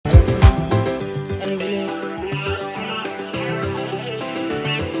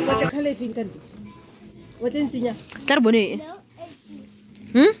I think can do. What is it? Carbonate.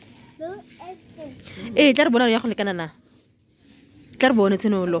 Carbonate ياخذ لك أنا. Carbonate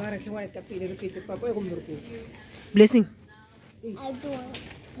no lo. Blessing. I do.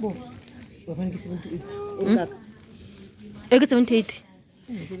 I got 78.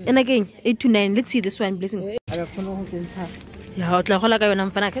 And again, 8 to 9. Let's see this one. Blessing. Yeah, how to hold a gun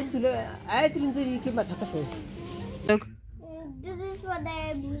for I didn't say you came at Look. This is what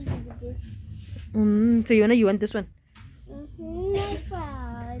I use. So you want this one? No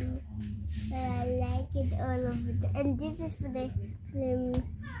fun. I like it all of it. And this is for the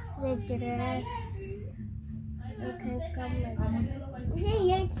dress. Okay, come on.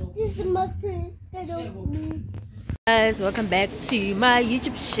 See, this is the most kind of me. Guys, welcome back to my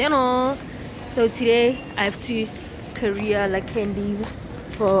YouTube channel. So today I have to Korea LaCandies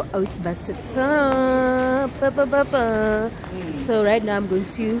for Ausbasita. So right now I'm going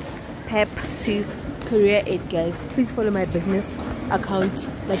to pep to Korea 8, guys. Please follow my business account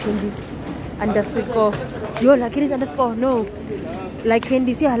LaCandies underscore. Yo, LaCandies underscore. No,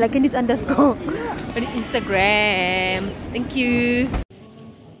 LaCandies. Yeah, LaCandies underscore on Instagram. Thank you.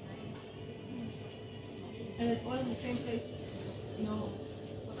 And it's all in the same place. No.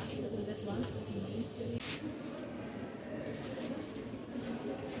 That one.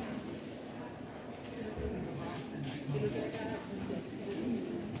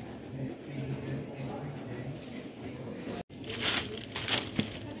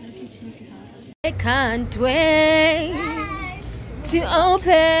 I can't wait to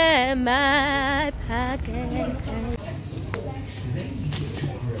open my package.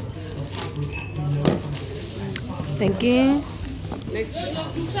 Thank you.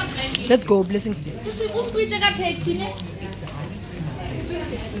 Let's go, Blessing.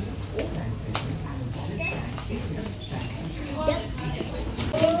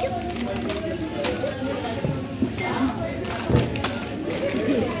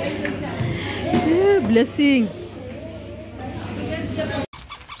 Yeah, Blessing.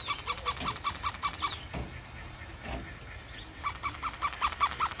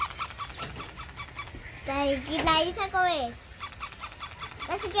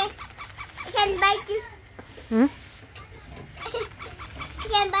 That's okay. I can bite you. I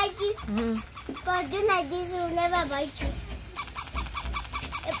can bite you. Because do like this, will never bite you.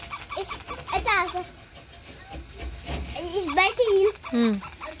 It's biting you.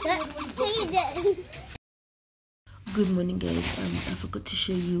 So, take it there. Good morning, guys. I forgot to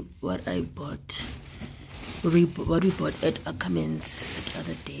show you what I bought. What we bought at LaCandies the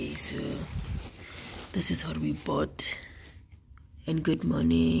other day. So this is what we bought. And good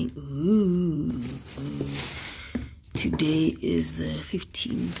morning. Today is the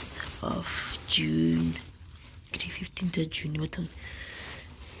 15th of June. 15th of June. What time?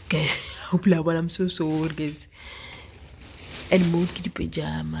 Guys, I'm so sorry, guys. And more kitty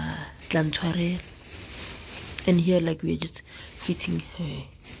pajama. And here, like, we are just fitting her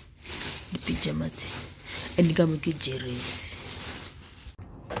the pajamas. And you can get jerseys.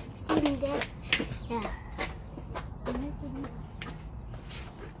 Yeah.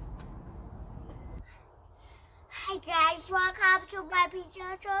 Hi guys, welcome to my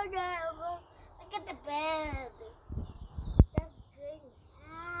picture channel. Look at the bed. That's good.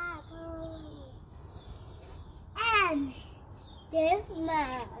 And there's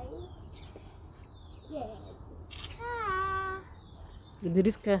my car. There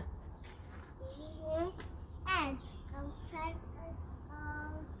is car. And I'm trying us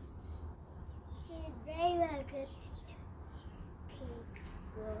out. Today we're going to cake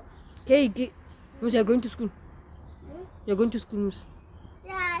for. Cake. Miss, you're going to school. You're going to school, Miss.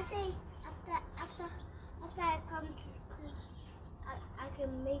 Yeah, I say after I come to school, I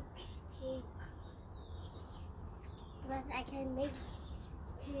can make cake. But I can make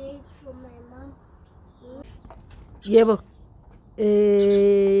cake for my mom. Yeah, but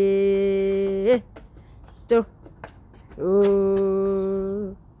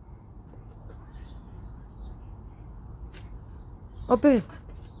open.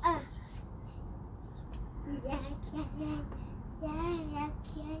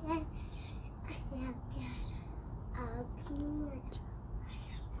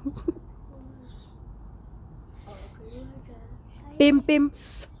 Pim pim,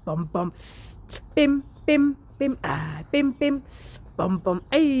 pom pom, pim pim pim, pim pim, pom pom,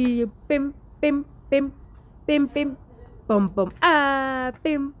 ay, pim pim pim, pim pim, pom pom,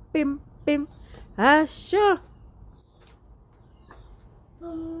 pim pim pim, sure.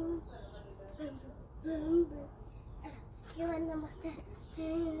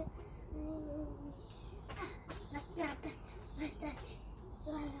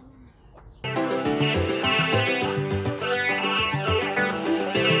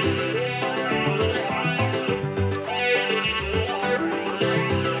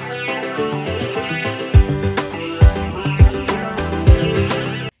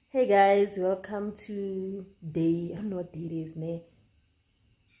 guys, welcome to day, I don't know what day it is, ne?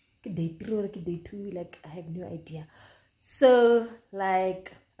 Day 3 or day 2, like I have no idea. So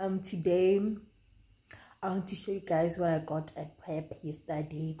like today I want to show you guys what I got at Pep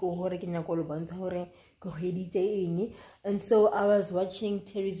yesterday. And so I was watching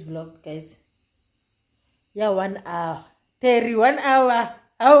Terry's vlog, guys. Yeah, 1 hour. Terry, 1 hour.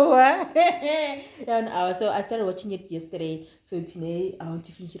 Yeah, 1 hour. So I started watching it yesterday. So today I want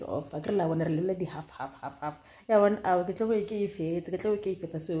to finish it off. I want to really half. Yeah, 1 hour.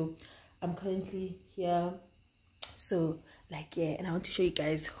 So I'm currently here. So like, yeah, and I want to show you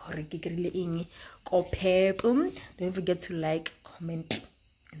guys don't forget to like, comment,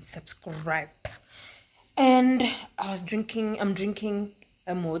 and subscribe. And I'm drinking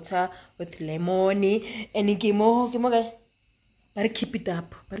a water with lemon and guys, better keep it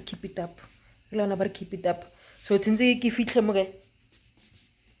up. So since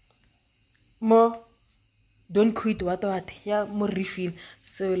more, don't quit what yeah, more refill.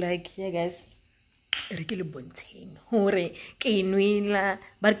 So like, yeah guys, rekile bonteng hore ke nwela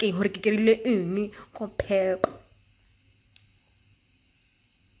ba ke hore ke kerile eng ko Pep.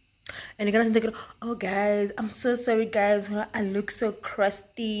 And you're gonna think, oh guys, I'm so sorry guys, I look so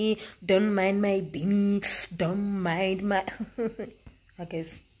crusty, don't mind my beanie, don't mind my I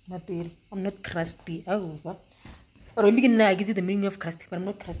guess not really. I'm not crusty. Oh, what? Or maybe I get the meaning of crusty, but I'm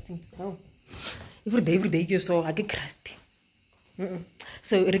not crusty. Oh, every day you saw I get crusty.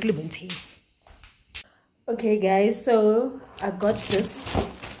 So regular maintain. Okay guys, so I got this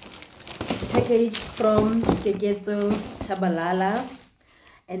package from Kegetso Chabalala,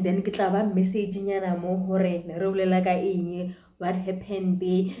 and then kitaba messaging yana mo hore na rolela ka eng, what happened,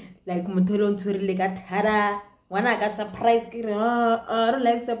 like motholong tshwere le ka thara wana ka surprise ke I don't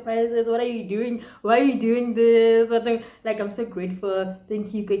like surprises, what are you doing, why are you doing this, what like I'm so grateful.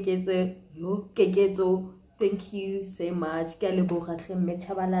 Thank you Kegetso, yo Kegetso, thank you so much. Ke a leboga hle mme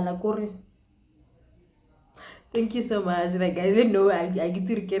Chabalala kore. Thank you so much, like guys. I know I get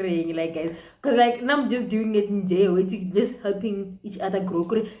to caring, like guys, because like now I'm just doing it in jail. It's just helping each other grow.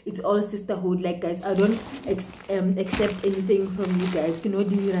 It's all sisterhood, like guys. I don't accept anything from you guys. You know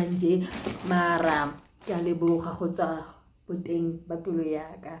the ranje mara kalebo khotsa boteng bapelo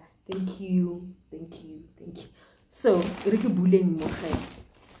yaka. Thank you. So re ke buleng mo gae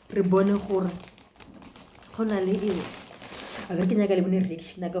re bone gore khona le eng aga ke nyaka le bone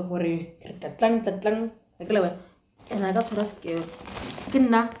reaction ka gore re tatlang and I got to ask you,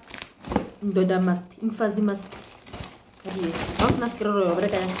 Kinna, Doda must, Infazi must. I was not scared of it.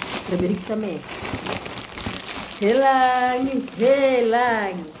 The very same. Helang.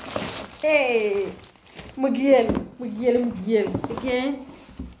 Hey, Miguel. Okay.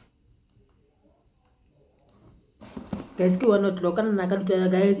 Guys, 1 o'clock, and I got to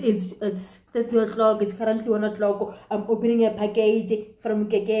guys. It's 2 o'clock. It's currently 1 o'clock. I'm opening a package from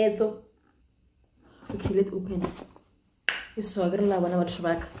Keketo. Okay, let's open. So I got a one about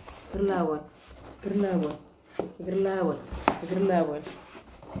back. Grilla one.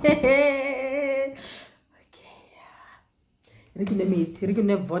 Okay. Regina meat.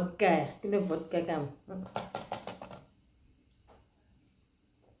 Regina vodka. Come.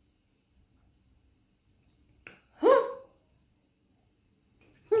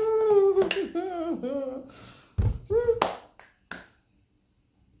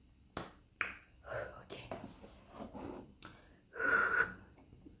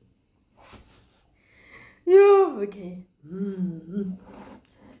 Okay.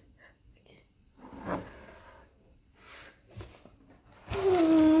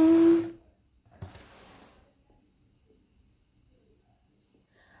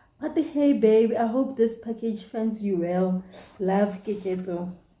 But hey babe, I hope this package finds you well. Love,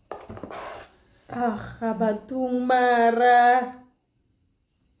 Keketo. Rabatung Mara.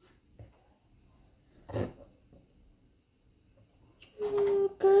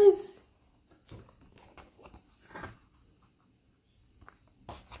 Guys.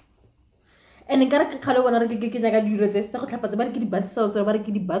 And I got a color when I get a good bath cells or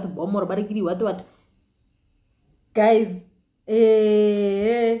the bath bomb or what. Guys,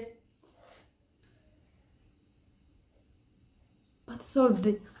 bath salt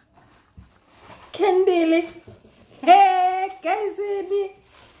candle. Hey, guys,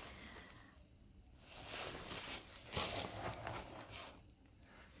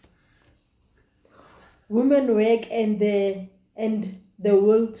 women work and the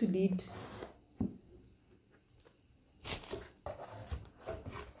will to lead.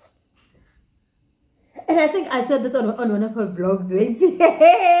 And I think I saw this on one of her vlogs. Wait,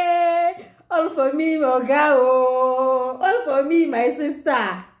 all for me, Mogao. All for me, my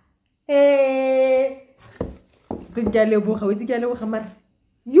sister. Hey. Don't get a little book. What's get a little hammer?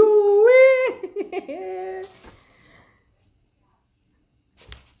 You.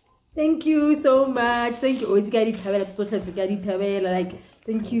 Thank you so much. Thank you. Like,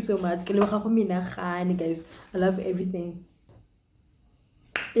 thank you so much. Guys, I love everything.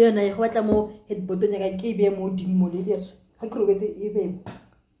 You understand?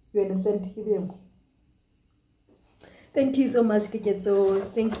 Thank you so much,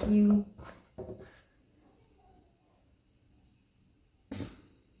 Kiketo. Thank you.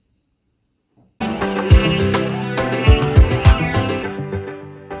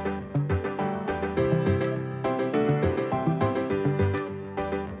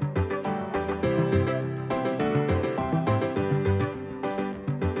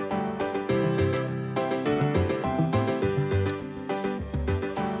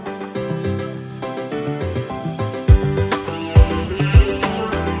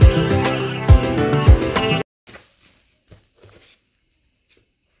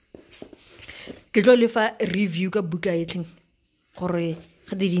 Ke tlo le fa review ka buka e tleng gore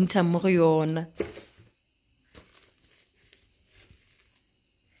ga di dintsha mo go yona.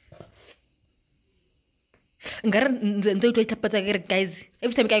 Ngare ntse tlo itlhapatsa ke re guys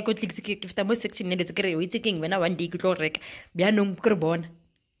every time ka go click ke feta mo section ne ke re o itse keng wena one day ke tlo reka bya nong ke re bona.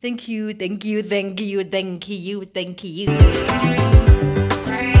 Thank you.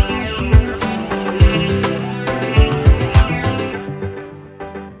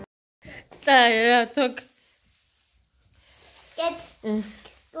 Yeah, talk. Get.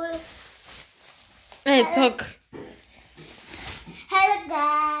 Hey, talk. Hello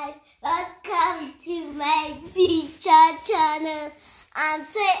guys, welcome to my future channel. I'm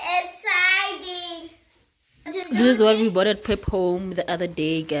so excited. This is what we bought at Pep Home the other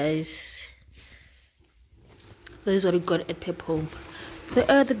day, guys. This is what we got at Pep Home the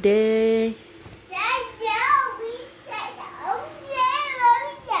other day.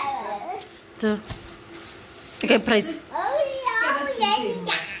 So, okay, price.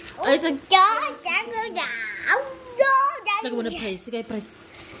 It's a look at the price. Okay, price.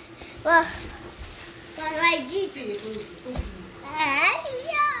 What do I do?